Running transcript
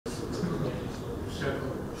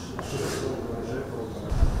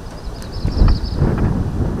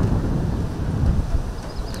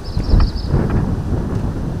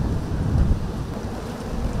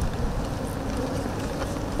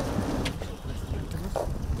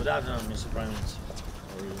Good afternoon, Mr. Prime Minister.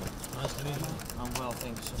 How are you? Nice to meet you. I'm well,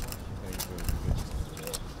 thank you so much.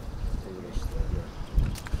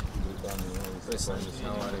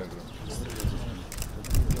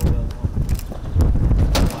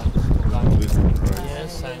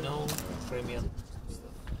 Yes, I know. Pремьером.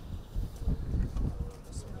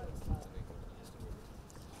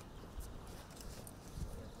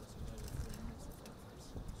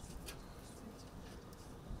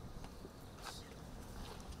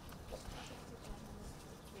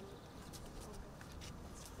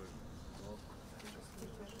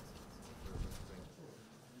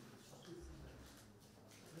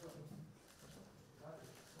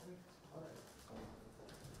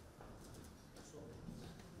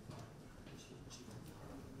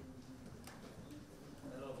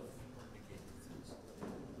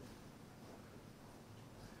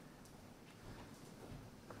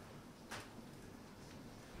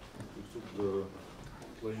 The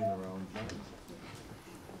plane around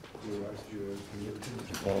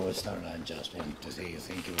Before we start, I just want to say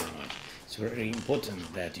thank you very much. It's very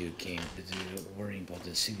important that you came. It's a very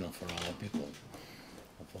important signal for our people,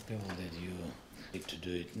 for people that you need to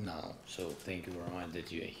do it now. So thank you very much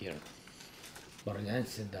that you are here.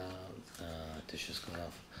 Організація, те, що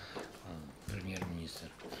сказав прем'єр-міністр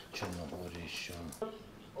Черногорії, що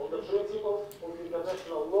on the principles of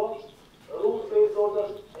international law, rules-based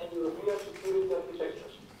orders, and European security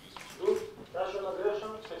architecture. Thus, Russian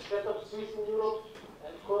aggression has shattered peace in Europe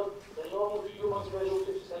and caused enormous human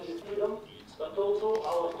casualties and freedom, but also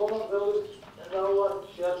our common values and our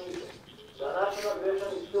shared future. The Russian aggression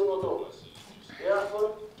is still not over. Therefore,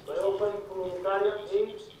 by offering humanitarian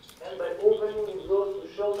aid and by opening its doors to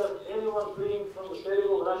shelter anyone fleeing from the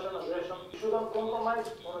terrible Russian aggression, we shouldn't compromise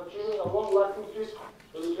on achieving a long-lasting peace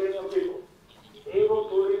for the Ukrainian people.